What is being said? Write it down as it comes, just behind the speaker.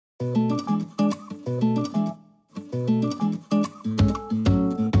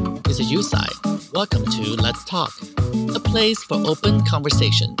you side. Welcome to Let's Talk, a place for open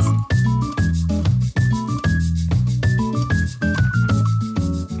conversations.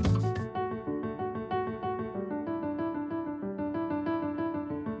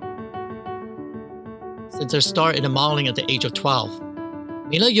 Since her start in the modeling at the age of 12,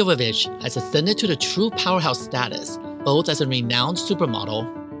 Milla Jovovich has ascended to the true powerhouse status, both as a renowned supermodel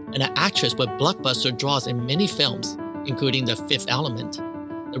and an actress with blockbuster draws in many films, including The Fifth Element,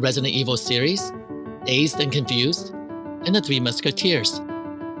 the Resident Evil series, Dazed and Confused, and The Three Musketeers.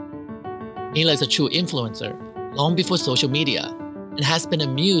 Milla is a true influencer, long before social media, and has been a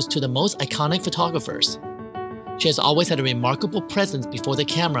muse to the most iconic photographers. She has always had a remarkable presence before the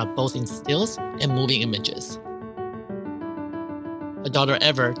camera, both in stills and moving images. Her daughter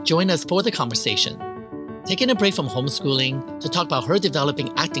Ever joined us for the conversation, taking a break from homeschooling to talk about her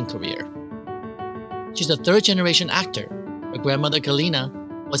developing acting career. She's a third-generation actor. Her grandmother Galina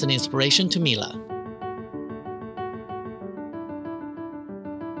was an inspiration to Milla.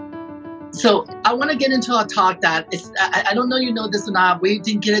 So I want to get into a talk that I don't know you know this or not. We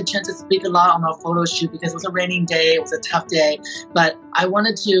didn't get a chance to speak a lot on our photo shoot because it was a raining day. It was a tough day. But I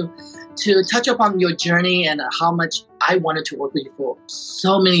wanted to touch upon your journey and how much I wanted to work with you for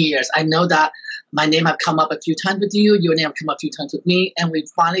so many years. I know that my name have come up a few times with you. Your name have come up a few times with me. And we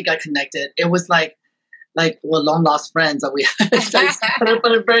finally got connected. It was like we're long lost friends that we had for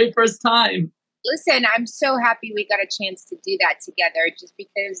the very first time. Listen, I'm so happy we got a chance to do that together just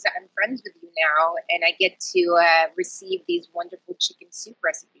because I'm friends with you now and I get to receive these wonderful chicken soup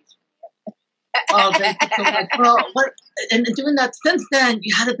recipes from you. Oh, thank you so much. Well, and doing that since then,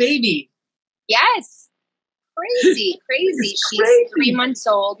 you had a baby. Yes. Crazy. She's 3 months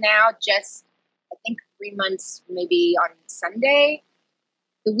old now, just, I think 3 months maybe on Sunday.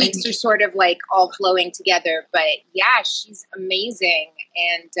 The weeks are sort of like all flowing together, but yeah, she's amazing.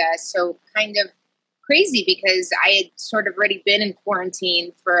 And so kind of crazy because I had sort of already been in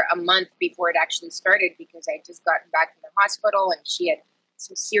quarantine for a month before it actually started because I had just gotten back from the hospital and she had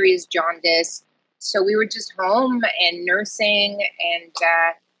some serious jaundice. So we were just home and nursing and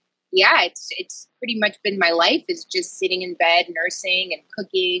yeah, it's pretty much been my life is just sitting in bed, nursing and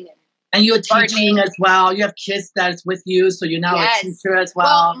cooking and you're teaching as well. You have kids that's with you, so you're now a teacher as well.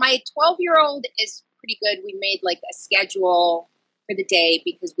 Well, my 12-year-old is pretty good. We made like a schedule for the day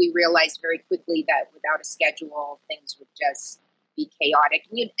because we realized very quickly that without a schedule, things would just be chaotic.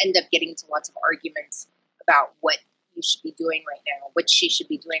 And you'd end up getting into lots of arguments about what you should be doing right now, what she should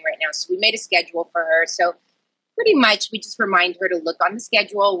be doing right now. So we made a schedule for her. So pretty much we just remind her to look on the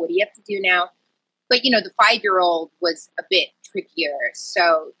schedule. What do you have to do now? But, you know, the 5-year-old was a bit trickier.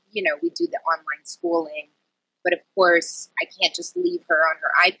 So, you know, we do the online schooling. But of course, I can't just leave her on her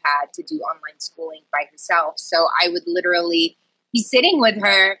iPad to do online schooling by herself. So I would literally be sitting with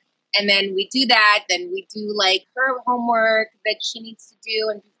her and then we do that. Then we do like her homework that she needs to do.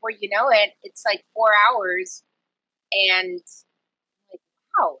 And before you know it, it's like 4 hours. And I'm like,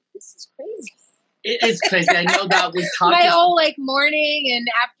 wow, this is crazy. It is crazy. I know that we talked. My whole like morning and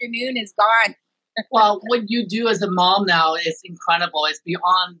afternoon is gone. Well, what you do as a mom now is incredible. It's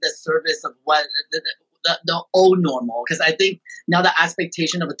beyond the service of what the old normal. Because I think now the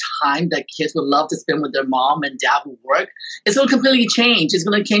expectation of a time that kids would love to spend with their mom and dad who work, it's going to completely change. It's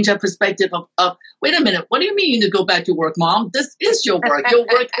going to change our perspective of wait a minute, what do you mean you need to go back to work, mom? This is your work. Your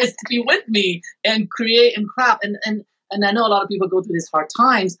work is to be with me and create and craft. And I know a lot of people go through these hard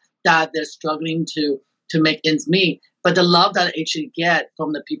times that they're struggling to make ends meet. But the love that I actually get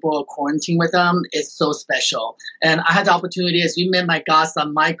from the people who are quarantined with them is so special. And I had the opportunity, as you met my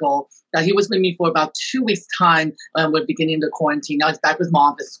godson, Michael, that he was with me for about 2 weeks' time when we're beginning the quarantine. Now he's back with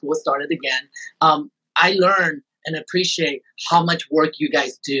mom as school started again. I learned and appreciate how much work you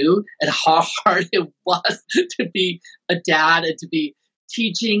guys do and how hard it was to be a dad and to be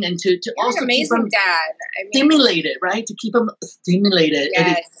teaching and to also amazing keep them dad. stimulated, right? To keep them stimulated.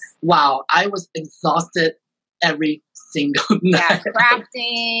 Yes. Wow, I was exhausted every single night. Yeah,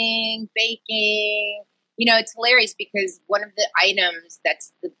 crafting, baking. You know, it's hilarious because one of the items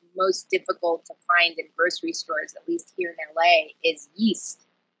that's the most difficult to find in grocery stores, at least here in LA, is yeast.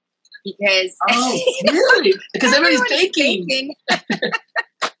 Because really? Because everybody's baking.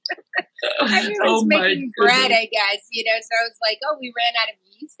 Everyone's making bread, I guess. You know, so I was like, we ran out of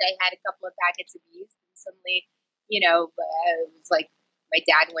yeast. I had a couple of packets of yeast, and suddenly, you know, it was like my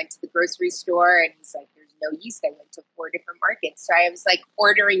dad went to the grocery store, and he's like, "There's no yeast." I went to 4 different markets, so I was like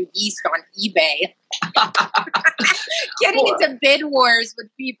ordering yeast on eBay, getting into bid wars with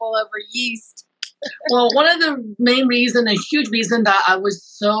people over yeast. Well, one of the main reason, a huge reason that I was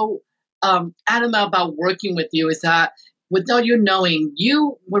so adamant about working with you is that without you knowing,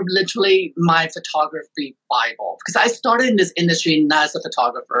 you were literally my photography Bible. Because I started in this industry not as a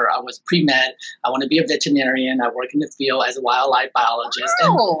photographer. I was pre-med. I want to be a veterinarian. I work in the field as a wildlife biologist.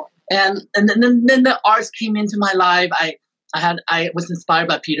 Wow. And then the arts came into my life. I was inspired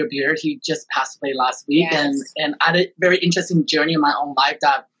by Peter Beard. He just passed away last week. Yes. And I had a very interesting journey in my own life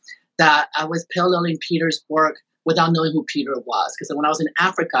that I was paralleling Peter's work without knowing who Peter was. Because when I was in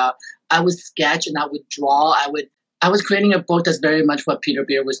Africa, I would sketch and I would draw. I was creating a book that's very much what Peter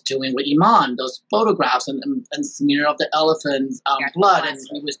Beard was doing with Iman, those photographs and smear of the elephant's blood, and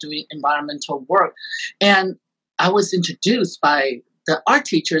he was doing environmental work. And I was introduced by the art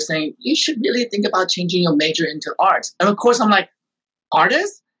teacher saying, you should really think about changing your major into arts. And of course, I'm like,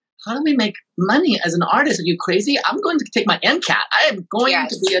 artist? How do we make money as an artist? Are you crazy? I'm going to take my MCAT. I am going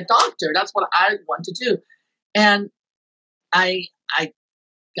to be a doctor. That's what I want to do. And I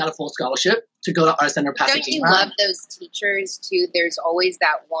got a full scholarship to go to Art Center Pasadena. Don't you love those teachers too? There's always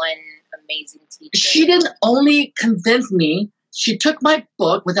that one amazing teacher. She didn't only convince me, she took my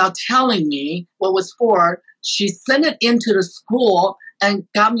book without telling me what was for. She sent it into the school and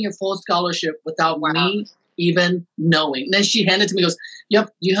got me a full scholarship without me even knowing. And then she handed it to me and goes, yep,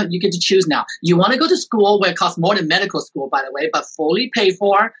 you get to choose now. You want to go to school where it costs more than medical school, by the way, but fully paid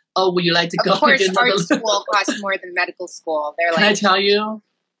for? Oh, would you like to go? Of course, art school costs more than medical school. They're Can I tell you?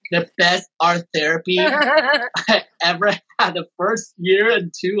 The best art therapy I ever had. The first year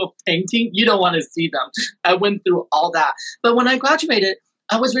and two of painting, you don't want to see them. I went through all that. But when I graduated,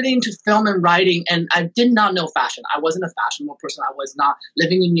 I was really into film and writing, and I did not know fashion. I wasn't a fashionable person. I was not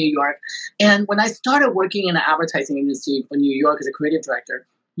living in New York. And when I started working in an advertising agency for New York as a creative director,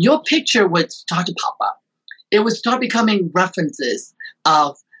 your picture would start to pop up. It would start becoming references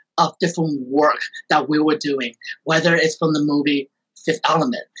of different work that we were doing, whether it's from the movie Fifth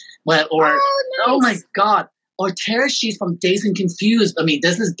Element, oh my God, or tear sheets from Dazed and Confused. I mean,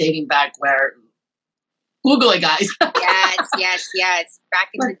 this is dating back where, Google it, guys. yes. Back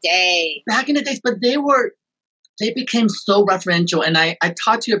in the day. Back in the days, but they became so referential. And I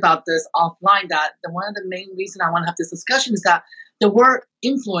talked to you about this offline, that one of the main reasons I want to have this discussion is that the word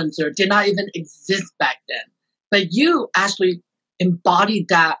influencer did not even exist back then. But you actually embodied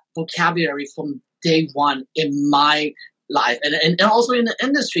that vocabulary from day one in my life and also in the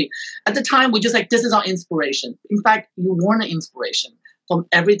industry. At the time, we just like, this is our inspiration. In fact, you weren't an inspiration. From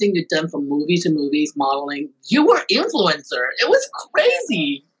everything you've done, from movies to movies, modeling, you were influencer. It was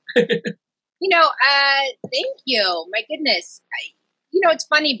crazy. Thank you. My goodness. It's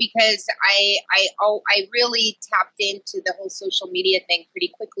funny because I really tapped into the whole social media thing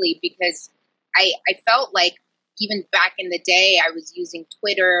pretty quickly, because I felt like even back in the day, I was using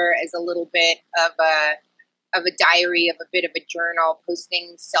Twitter as a little bit of a diary, of a bit of a journal,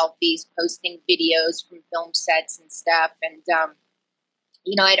 posting selfies, posting videos from film sets and stuff. And,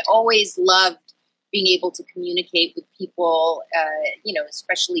 I'd always loved being able to communicate with people,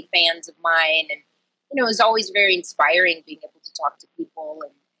 especially fans of mine. And, it was always very inspiring being able to talk to people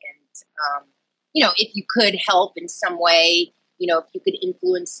and if you could help in some way, if you could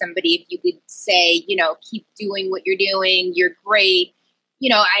influence somebody, if you could say, keep doing what you're doing, you're great.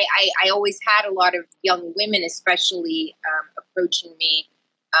 I always had a lot of young women, especially approaching me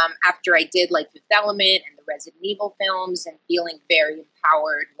after I did like Fifth Element and the Resident Evil films, and feeling very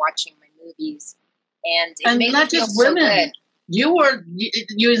empowered watching my movies. And it made not me just feel women. So good.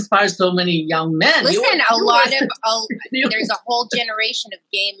 You inspired so many young men. Listen, there's a whole generation of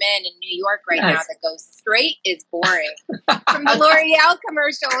gay men in New York right now that goes, straight is boring. From the L'Oreal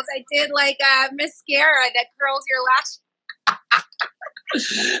commercials, I did like a mascara that curls your lash.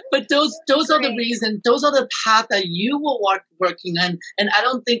 But those are the reasons, those are the path that you were working on. And I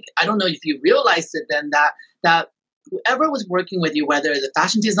don't know if you realized it then, that whoever was working with you, whether the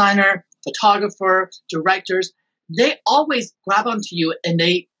fashion designer, photographer, directors, they always grab onto you and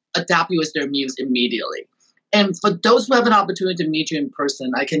they adapt you as their muse immediately. And for those who have an opportunity to meet you in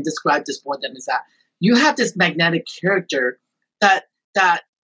person, I can describe this for them, is that you have this magnetic character that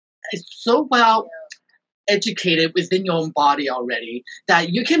is so well educated within your own body already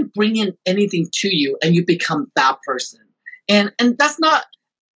that you can bring in anything to you and you become that person. And that's not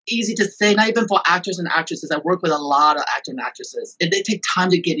easy to say, not even for actors and actresses. I work with a lot of actors and actresses. They take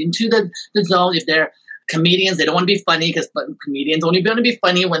time to get into the zone. If they're comedians, they don't want to be funny, because comedians only want to be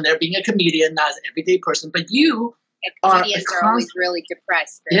funny when they're being a comedian, not as an everyday person. But you comedians are always really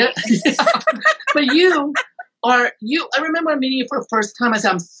depressed. Right? Yeah. But I remember meeting you for the first time. I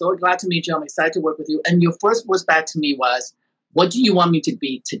said, I'm so glad to meet you. I'm excited to work with you. And your first words back to me was, what do you want me to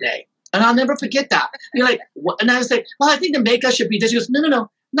be today? And I'll never forget that. You're like, what? And I was like, well, I think the makeup should be this. She goes, no,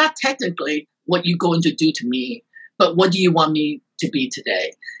 not technically what you're going to do to me, but what do you want me to be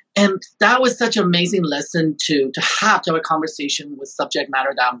today? And that was such an amazing lesson to have a conversation with subject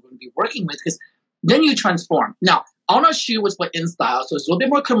matter that I'm going to be working with, because then you transform. Now, on our shoe was for InStyle, so it's a little bit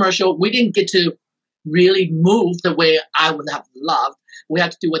more commercial. We didn't get to really move the way I would have loved. We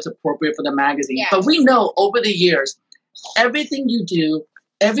had to do what's appropriate for the magazine. Yes. But we know over the years, everything you do,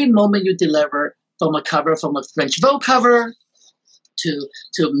 every moment you deliver, from a cover, from a French Vogue cover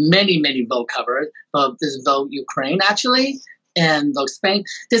to many, many Vogue covers, this Vogue Ukraine actually, and Vogue Spain,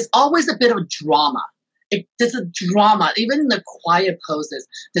 there's always a bit of drama. There's a drama, even in the quiet poses,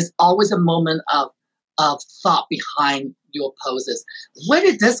 there's always a moment of thought behind your poses. Where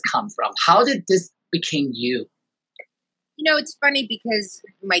did this come from? How did this become you? You know, it's funny because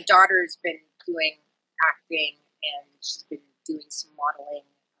my daughter's been doing acting and she's been doing some modeling,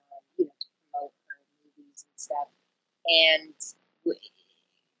 to promote her movies and stuff. And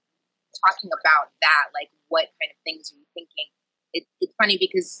talking about that, like, what kind of things are you thinking? It's funny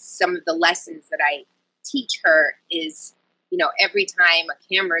because some of the lessons that I teach her is, every time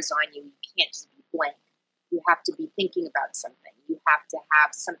a camera's on you, you can't just be blank. You have to be thinking about something. You have to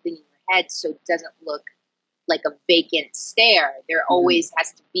have something in your head so it doesn't look like a vacant stare. There always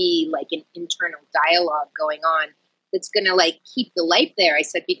has to be like an internal dialogue going on that's going to like keep the light there. I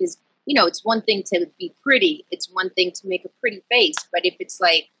said, because, it's one thing to be pretty. It's one thing to make a pretty face. But if it's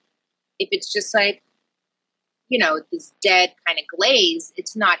just like, this dead kind of glaze,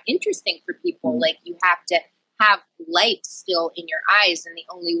 it's not interesting for people. Like, you have to have light still in your eyes. And the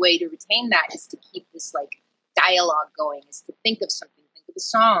only way to retain that is to keep this like dialogue going, is to think of something, think of a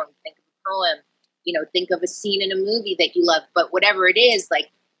song, think of a poem, think of a scene in a movie that you love. But whatever it is, like,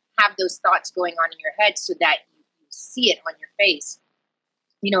 have those thoughts going on in your head so that you see it on your face.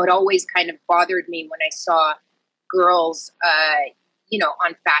 It always kind of bothered me when I saw girls,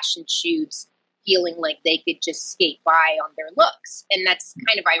 on fashion shoots feeling like they could just skate by on their looks. And that's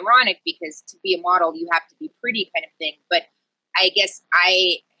kind of ironic because to be a model, you have to be pretty kind of thing. But I guess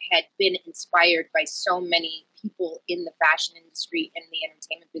I had been inspired by so many people in the fashion industry and the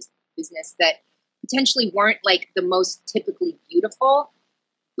entertainment business that potentially weren't like the most typically beautiful,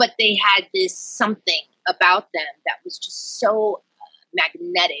 but they had this something about them that was just so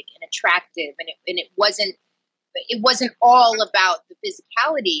magnetic and attractive. And it wasn't all about the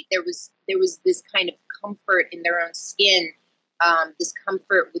physicality. There was this kind of comfort in their own skin, this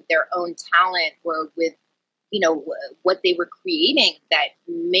comfort with their own talent or with, what they were creating that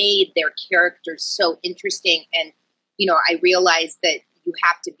made their characters so interesting. And, I realized that you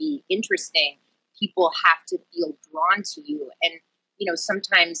have to be interesting. People have to feel drawn to you. And,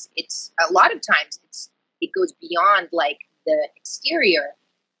 sometimes a lot of times it goes beyond like the exterior.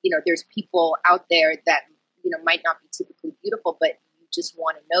 There's people out there that, might not be typically beautiful, but you just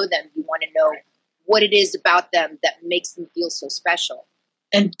want to know them. You want to know what it is about them that makes them feel so special.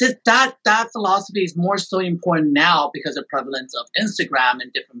 And that philosophy is more so important now because of the prevalence of Instagram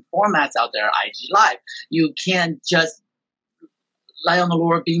and different formats out there, IG Live. You can't just lie on the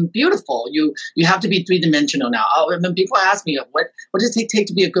lure of being beautiful. You have to be three-dimensional now. When people ask me, what does it take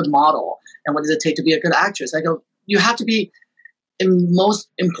to be a good model? And what does it take to be a good actress? I go, you have to be, in most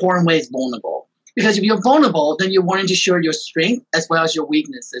important ways, vulnerable. Because if you're vulnerable, then you're wanting to show your strength as well as your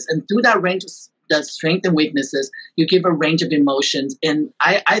weaknesses. And through that range of the strength and weaknesses, you give a range of emotions. And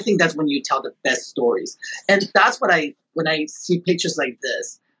I think that's when you tell the best stories. And that's what when I see pictures like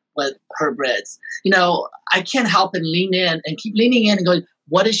this with Herb Ritts, I can't help but lean in and keep leaning in and going,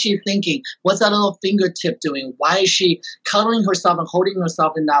 what is she thinking? What's that little fingertip doing? Why is she cuddling herself and holding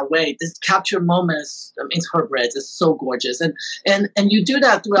herself in that way? This captured moment is Herb Ritts. It's so gorgeous. And you do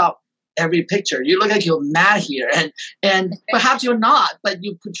that throughout every picture. You look like you're mad here, and perhaps you're not, but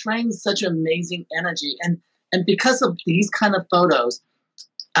you're portraying such amazing energy. And because of these kind of photos,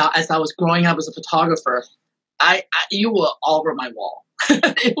 as I was growing up as a photographer, you were all over my wall.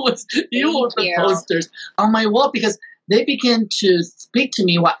 You were the posters on my wall because they began to speak to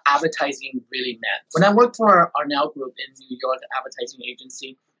me what advertising really meant. When I worked for Arnell Group in New York, an advertising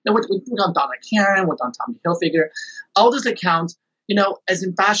agency, we worked on Donna Karan, worked on Tommy Hilfiger, all those accounts. As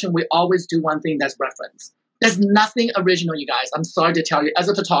in fashion, we always do one thing, that's reference. There's nothing original, you guys. I'm sorry to tell you. As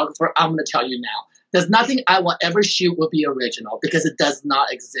a photographer, I'm going to tell you now. There's nothing I will ever shoot will be original because it does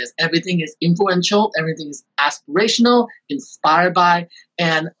not exist. Everything is influential. Everything is aspirational, inspired by.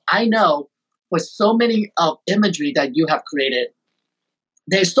 And I know with so many of imagery that you have created,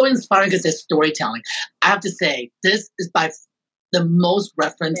 they're so inspiring because they're storytelling. I have to say, this is by the most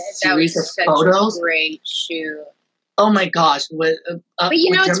referenced series of photos. Great shoot. Oh my gosh! But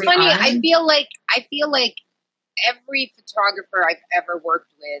it's funny. I feel like every photographer I've ever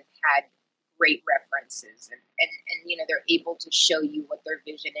worked with had great references, and they're able to show you what their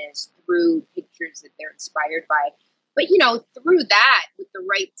vision is through pictures that they're inspired by. But through that, with the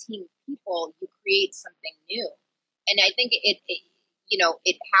right team of people, you create something new. And I think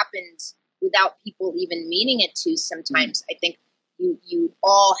it happens without people even meaning it to. Sometimes I think you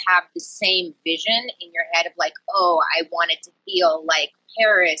all have the same vision in your head of like, oh, I want it to feel like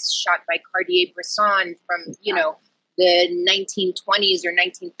Paris, shot by Cartier-Bresson from the 1920s or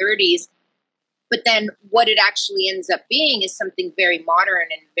 1930s. But then what it actually ends up being is something very modern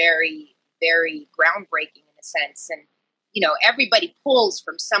and very, very groundbreaking in a sense. And, everybody pulls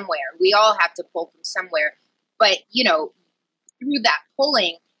from somewhere. We all have to pull from somewhere. But, through that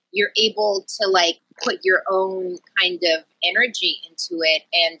pulling, you're able to like put your own kind of energy into it.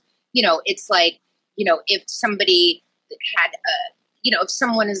 And, it's like, if somebody had if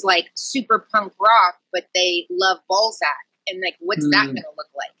someone is like super punk rock, but they love Balzac, and like, what's that going to look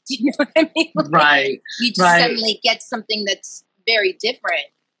like? Do you know what I mean? Like, right. You just suddenly get something that's very different,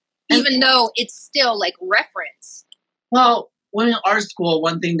 even though it's still like reference. Well, when in art school,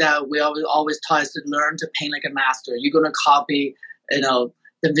 one thing that we always taught is to learn to paint like a master. You're going to copy,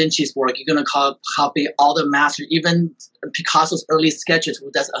 Da Vinci's work. You're going to copy all the masters, even Picasso's early sketches, who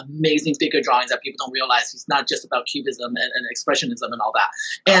does amazing figure drawings that people don't realize. He's not just about cubism and expressionism and all that.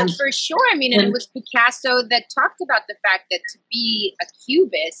 And for sure. I mean, and it was Picasso that talked about the fact that to be a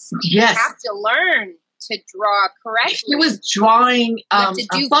cubist, you have to learn to draw correctly. He was drawing you have to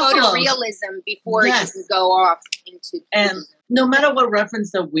do photorealism before you can go off into cubism. And no matter what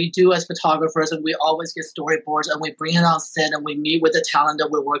reference that we do as photographers, and we always get storyboards and we bring it on set and we meet with the talent that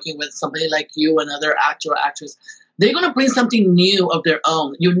we're working with, somebody like you, another actor or actress, they're going to bring something new of their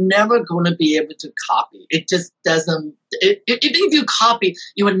own. You're never going to be able to copy. It just doesn't, even if you copy,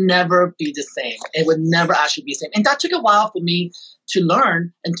 you would never be the same. It would never actually be the same. And that took a while for me to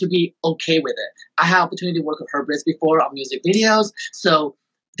learn and to be okay with it. I had opportunity to work with Herb Ritts before on music videos. So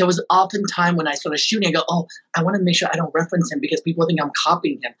there was often time when I started shooting, I go, oh, I want to make sure I don't reference him because people think I'm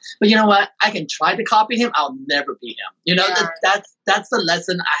copying him. But you know what? I can try to copy him. I'll never be him. That's the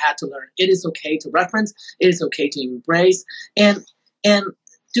lesson I had to learn. It is okay to reference. It is okay to embrace and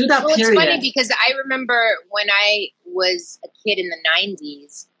do that. Well, period. It's funny because I remember when I was a kid in the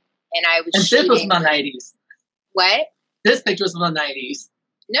 90s and I was shooting. This was in the 90s. What? This picture was from the 90s.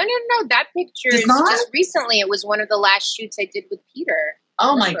 No. That picture is just recently. It was one of the last shoots I did with Peter.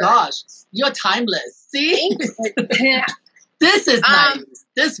 Oh my gosh. You're timeless. See? This is 90s.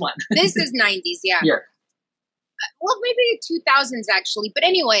 This one. This is 90s, yeah. Well, maybe the 2000s actually. But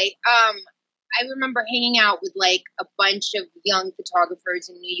anyway, I remember hanging out with like a bunch of young photographers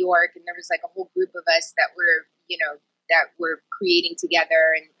in New York. And there was like a whole group of us that were creating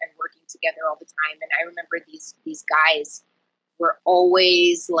together and working together all the time. And I remember these guys were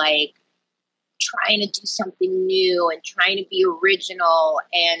always like trying to do something new and trying to be original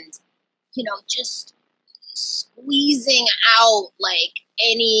and, just squeezing out like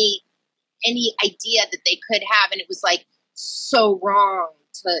any idea that they could have. And it was like so wrong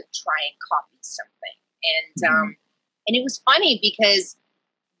to try and copy something. And, and it was funny because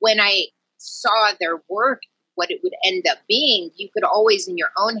when I saw their work, what it would end up being, you could always in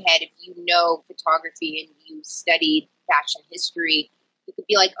your own head, if you know photography and you studied fashion history, you could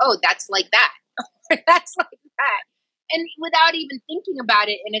be like, oh, that's like that. That's like that. And without even thinking about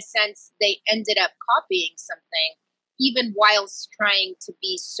it, in a sense, they ended up copying something, even whilst trying to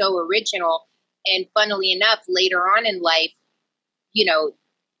be so original. And funnily enough, later on in life,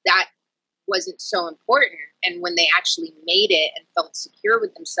 that wasn't so important. And when they actually made it and felt secure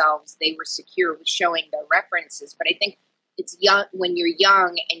with themselves, they were secure with showing their references. But I think it's young when you're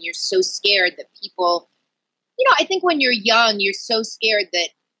young and you're so scared that people, I think when you're young, you're so scared that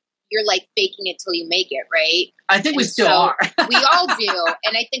you're like faking it till you make it, right? I think we still are. We all do.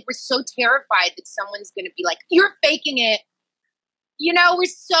 And I think we're so terrified that someone's going to be like, you're faking it. We're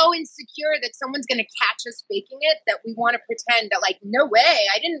so insecure that someone's going to catch us faking it that we want to pretend that like, no way,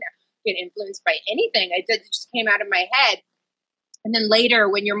 I didn't get influenced by anything. It just came out of my head. And then later,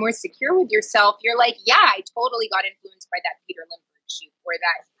 when you're more secure with yourself, you're like, yeah, I totally got influenced by that Peter Lindbergh shoot or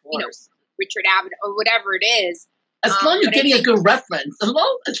that, Richard Avedon or whatever it is. As long as you're getting a good reference, as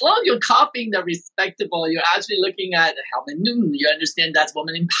long as you're copying the respectable, you're actually looking at Helmut Newton, you understand that's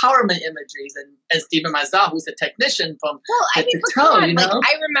woman empowerment imageries, and Stephen Meisel, who's a technician from head to toe, Like,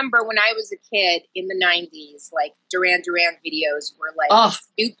 I remember when I was a kid in the 90s, like Duran Duran videos were like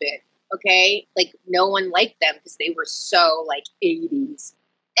stupid, okay? Like no one liked them because they were so like 80s.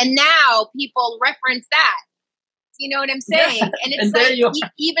 And now people reference that. You know what I'm saying? Yeah. And it's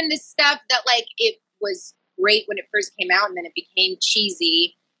like even the stuff that like it was great when it first came out and then it became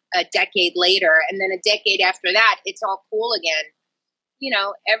cheesy a decade later, and then a decade after that, it's all cool again. You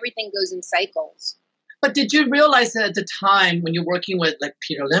know, everything goes in cycles. But did you realize that at the time when you're working with like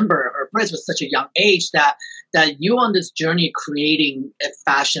Peter Limber or Briz was such a young age that you on this journey creating a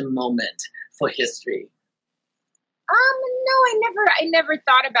fashion moment for history? No, I never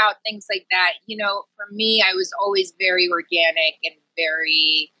thought about things like that. You know, for me, I was always very organic and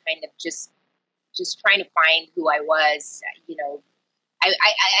very kind of just trying to find who I was. You know,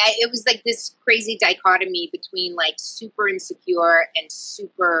 it was like this crazy dichotomy between like super insecure and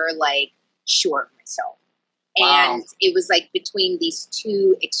super like sure of myself. Wow. And it was like between these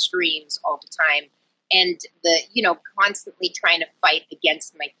two extremes all the time. And you know, constantly trying to fight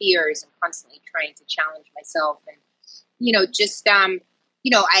against my fears and constantly trying to challenge myself. And, you know, just,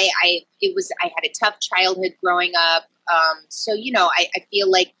 you know, I had a tough childhood growing up. So, you know, I feel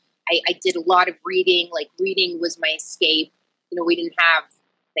like I did a lot of reading. Like reading was my escape. You know, we didn't have,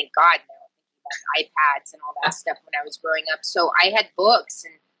 thank God now, iPads and all that stuff when I was growing up. So I had books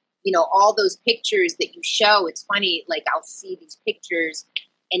and, you know, all those pictures that you show. It's funny, like I'll see these pictures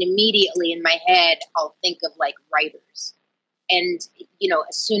and immediately in my head, I'll think of like writers. And, you know,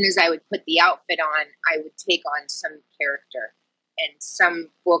 as soon as I would put the outfit on, I would take on some character and some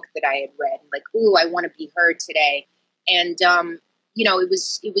book that I had read. Like, ooh, I want to be her today. And, you know, it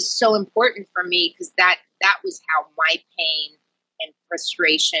was so important for me because that was how my pain and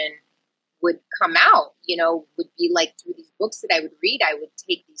frustration would come out, you know, would be like through these books that I would read. I would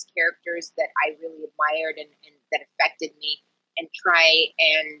take these characters that I really admired and that affected me and try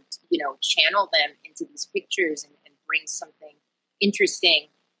and, you know, channel them into these pictures and bring something interesting,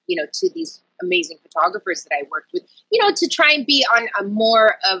 you know, to these amazing photographers that I worked with, you know, to try and be on a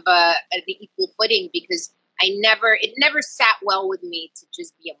more of an equal footing because it never sat well with me to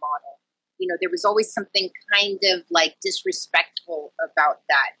just be a model. You know, there was always something kind of like disrespectful about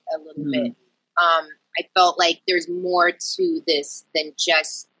that a little bit. I felt like there's more to this than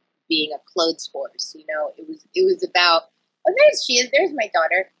just being a clothes horse. You know, it was about, oh, there she is. There's my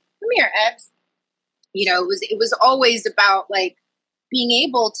daughter. Come here, Ebs. You know, it was always about like being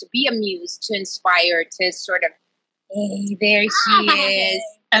able to be a muse, to inspire, to sort of, hey, there she is.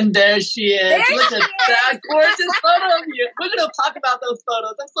 And there she is. Look at that gorgeous photo of you. We're going to talk about those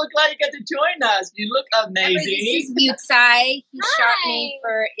photos. I'm so glad you got to join us. You look amazing. This is Yutsai. He shot me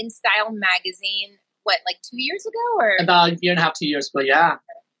for InStyle magazine, what, like 2 years ago? Or about a year and a half, 2 years ago, yeah.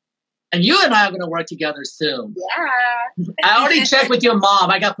 And you and I are going to work together soon. Yeah. I already checked with your mom.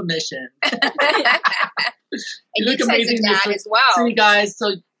 I got permission. You look amazing as well. So you guys,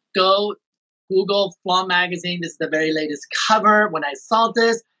 so go Google Flaunt Magazine. This is the very latest cover. When I saw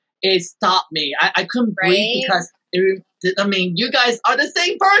this, it stopped me. I couldn't breathe because, you guys are the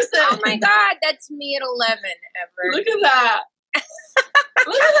same person. Oh my God, that's me at 11, Ever. Look at that.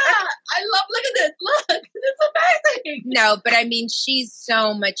 Look at that. Look at this. Look, it's amazing. No, but I mean, she's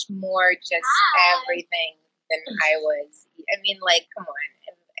so much more just everything than I was. I mean, like, come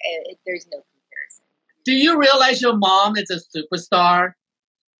on. There's no comparison. Do you realize your mom is a superstar?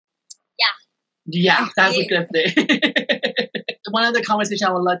 Yeah, that's a good thing. One of the conversations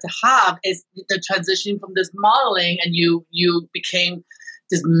I would like to have is the transition from this modeling, and you became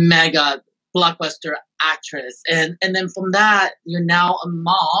this mega blockbuster actress, and then from that you're now a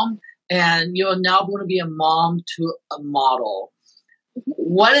mom, and you're now going to be a mom to a model.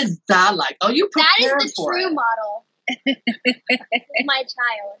 What is that like? Are you prepared That is the true model. My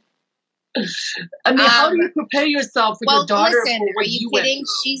child. I mean, how do you prepare yourself for your daughter? Listen, for what are you went kidding?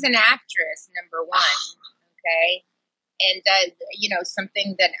 through? She's an actress, number one. Okay. And, you know,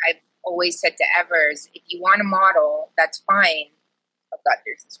 something that I've always said to Evers, if you want to model, that's fine. Oh, God,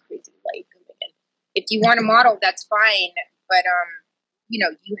 there's this crazy light coming in. If you want to model, that's fine. But, you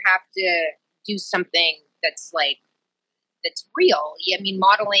know, you have to do something that's real. I mean,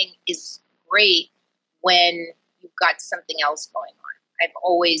 modeling is great when you've got something else going on. I've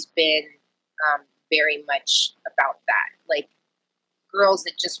always been very much about that. Like, girls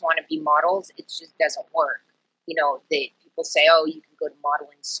that just want to be models, it just doesn't work. You know, people say, oh, you can go to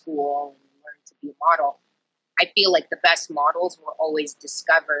modeling school and learn to be a model. I feel like the best models were always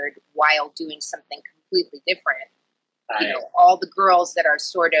discovered while doing something completely different. Right. You know, all the girls that are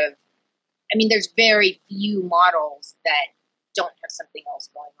sort of, I mean, there's very few models that don't have something else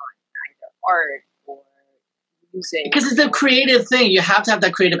going on, either art or music. Because it's a creative thing. You have to have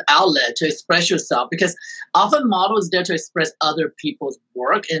that creative outlet to express yourself, because often models there to express other people's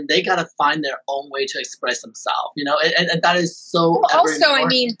work, and they got to find their own way to express themselves, you know, and that is so well, also, important. I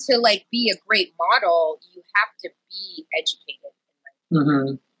mean, to like be a great model, you have to be educated.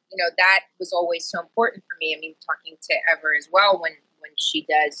 Mm-hmm. You know, that was always so important for me. I mean, talking to Ever as well, when when she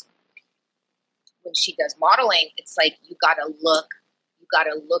does modeling, it's like you gotta look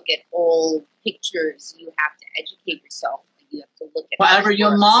at old pictures. You have to educate yourself. You have to look at However,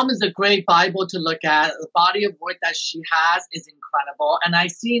 your mom is a great Bible to look at. The body of work that she has is incredible. And I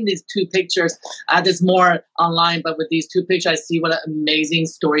see in these two pictures, there's more online, but with these two pictures, I see what an amazing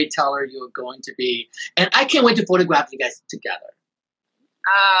storyteller you're going to be. And I can't wait to photograph you guys together.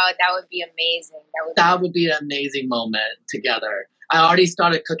 Oh, that would be amazing. That would be an amazing moment together. I already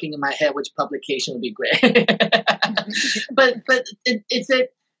started cooking in my head which publication would be great. but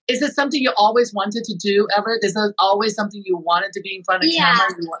is it something you always wanted to do, Everett? Is it always something you wanted to be in front of camera?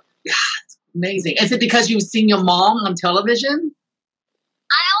 Yeah, it's amazing. Is it because you've seen your mom on television?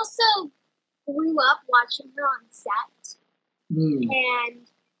 I also grew up watching her on set. And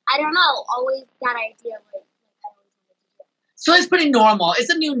I don't know, always that idea I always wanted to do. So it's pretty normal. It's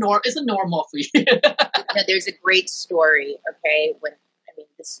a normal for you. No, there's a great story, okay?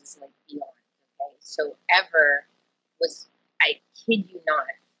 This is like beyond, okay? So Ever was, I kid you not,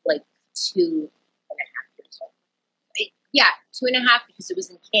 like 2.5 years old. 2.5 because it was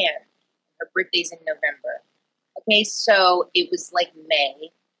in Cannes. Her birthday's in November. Okay, so it was like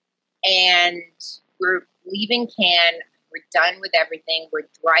May, and we're leaving Cannes. We're done with everything. We're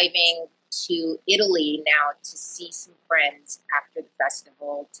driving to Italy now to see some friends after the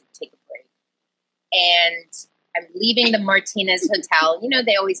festival to take a break. And I'm leaving the Martinez Hotel. You know,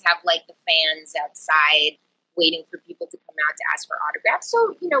 they always have like the fans outside waiting for people to come out to ask for autographs.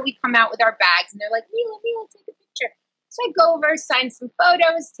 So, you know, we come out with our bags and they're like, Mila, take a picture. So I go over, sign some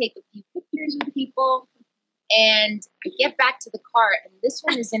photos, take a few pictures with people. And I get back to the car and this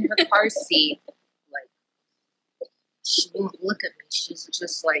one is in her car seat. Like, she won't look at me. She's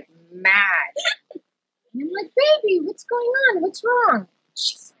just like mad. And I'm like, baby, what's going on? What's wrong?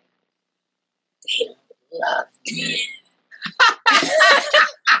 She's like, they don't love me.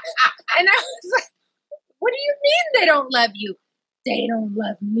 And I was like, what do you mean they don't love you? They don't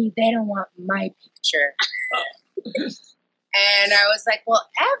love me. They don't want my picture. And I was like, well,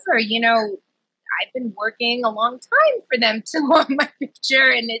 Ever, you know, I've been working a long time for them to want my picture.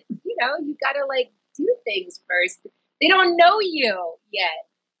 And it's, you know, you got to like do things first. They don't know you yet.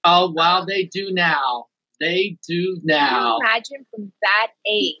 Oh, wow. They do now. They do now. Can you imagine from that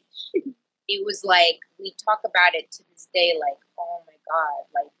age? It was like, we talk about it to this day, like, oh my God,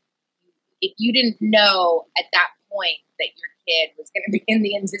 like, if you didn't know at that point that your kid was going to be in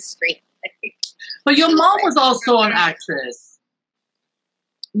the industry. But your mom was also an actress.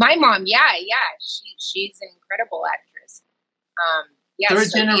 My mom, yeah. She's an incredible actress.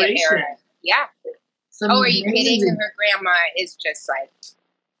 Third generation. Yeah. Oh, are you kidding? Her grandma is just like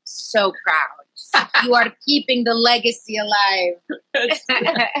so proud. You are keeping the legacy alive. And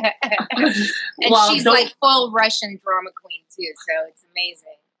she's like full Russian drama queen too, so it's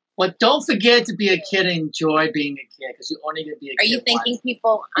amazing. Well, don't forget to be a kid and enjoy being a kid because you only get to be a kid. Are you thinking once.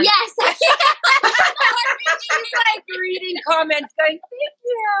 people? Yes. She's like reading comments, going, "Thank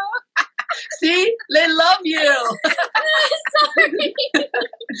you." See, they love you. Sorry.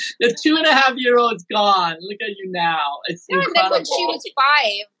 The 2.5-year-old's gone. Look at you now. It's incredible. And then when she was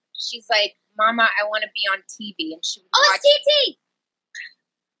 5, she's like, "Mama, I want to be on TV," and she would watch. TT.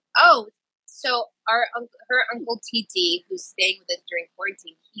 Oh, so her uncle TT, who's staying with us during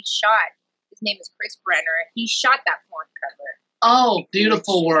quarantine, he shot. His name is Chris Brenner. He shot that font cover. Oh,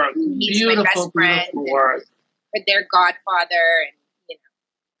 beautiful work! He's Beautiful, my best friend. beautiful work. But their godfather, and you know,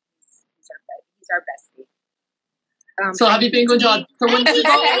 he's our bestie. So have you been going to? So when did you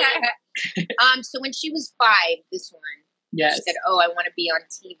go? So when she was 5, this one, Yes. she said, "Oh, I want to be on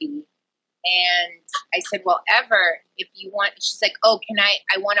TV." And I said, "Well, Ever, if you want," she's like, "Oh, can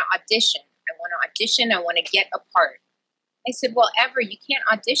I want to audition. I want to audition. I want to get a part." I said, "Well, Ever, you can't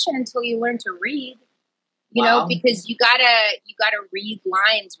audition until you learn to read. You know, because you gotta read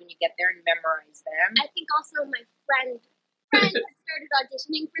lines when you get there and memorize them." I think also my friend had started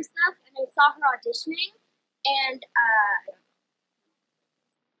auditioning for stuff, and I saw her auditioning, and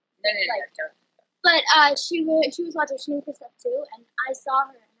don't. But she was auditioning for stuff too, and I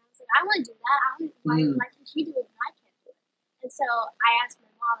saw her, and I was like, I want to do that. Why can she do it and I can't do it? And so I asked my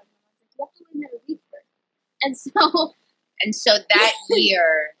mom, and I was like, you have to learn how to read first. And so that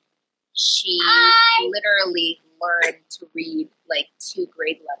year, she literally learned to read like 2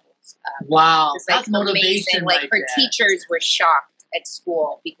 grade levels. Wow, it's like that's motivation. Amazing. Like right her teachers were shocked at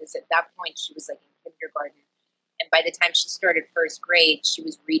school because at that point she was like in kindergarten, and by the time she started 1st grade, she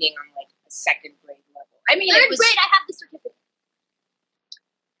was reading on like a 2nd grade level. I mean, 3rd grade, I have the certificate.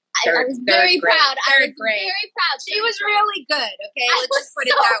 I was very proud. Third grade. Very proud. She was really good. Okay, let's just put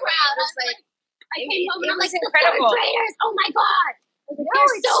it that way. It was like I came home and I'm like, incredible. The 3rd graders, oh my God. I was like, No,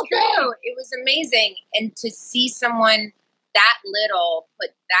 they're it's so good. true. It was amazing. And to see someone that little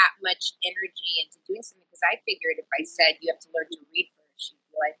put that much energy into doing something, because I figured if I said you have to learn to read first, she'd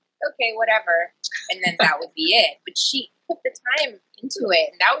be like, okay, whatever. And then that would be it. But she put the time into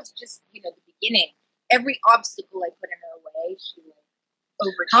it. And that was just, the beginning. Every obstacle I put in her way, she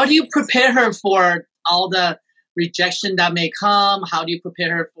overcame. How do you prepare her for all the rejection that may come? How do you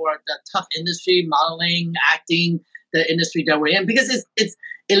prepare her for the tough industry, modeling, acting, the industry that we're in? Because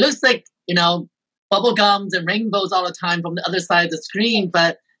it looks like, bubble gums and rainbows all the time from the other side of the screen,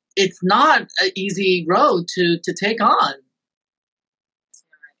 but it's not an easy road to take on.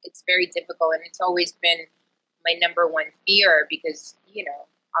 It's very difficult, and it's always been my number one fear because,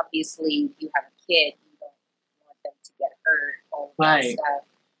 obviously you have a kid, you don't want them to get hurt, all that stuff.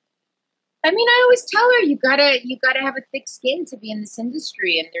 I mean, I always tell her you gotta have a thick skin to be in this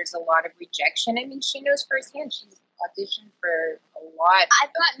industry, and there's a lot of rejection. I mean, she knows firsthand. She's auditioned for a lot.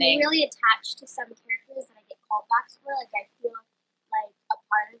 I've gotten really attached to some characters that I get callbacks for. Like, I feel like a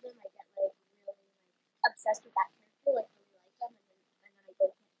part of them. I get really obsessed with that character. Like, really like them, and then I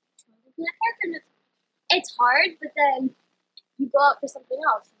go choosing that character. And it's hard, but then you go out for something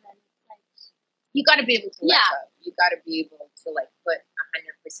else, and then it's like you got to be able to let go. You got to be able to put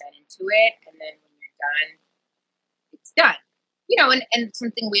 100% into it, and then when you're done, it's done. And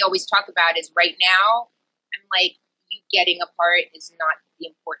something we always talk about is right now, I'm like, you getting a part is not the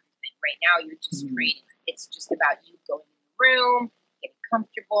important thing. Right now, you're just training. It's just about you going in the room, getting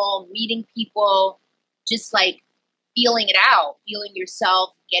comfortable, meeting people, just feeling it out, feeling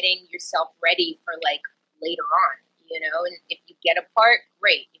yourself, getting yourself ready for later on, and if you get a part,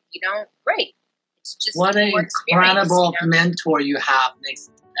 great. If you don't, great. It's just what an incredible mentor you have, Nick.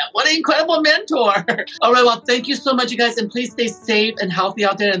 What an incredible mentor. All right, well, thank you so much, you guys, and please stay safe and healthy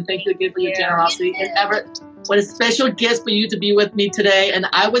out there, and thank you again for your generosity. And Everett, what a special gift for you to be with me today, and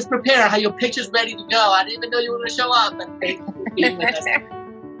I was prepared. I had your pictures ready to go. I didn't even know you were going to show up, but thank you for being with us.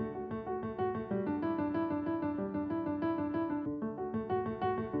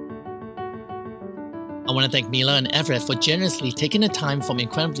 I want to thank Mila and Everett for generously taking the time from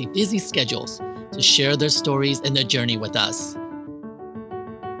incredibly busy schedules to share their stories and their journey with us.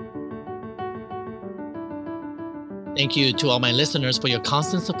 Thank you to all my listeners for your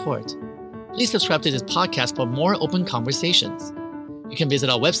constant support. Please subscribe to this podcast for more open conversations. You can visit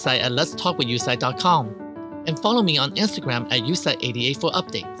our website at letstalkwithusai.com and follow me on Instagram at usai88 for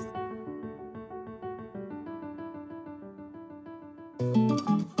updates.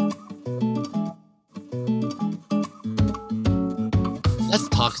 Let's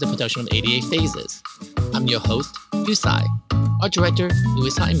Talk is a production of 88 Phases. I'm your host, Usai, art director,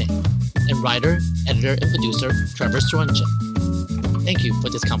 Luis Jaime, and writer, editor, and producer, Trevor Strunchen. Thank you for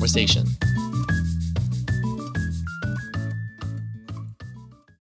this conversation.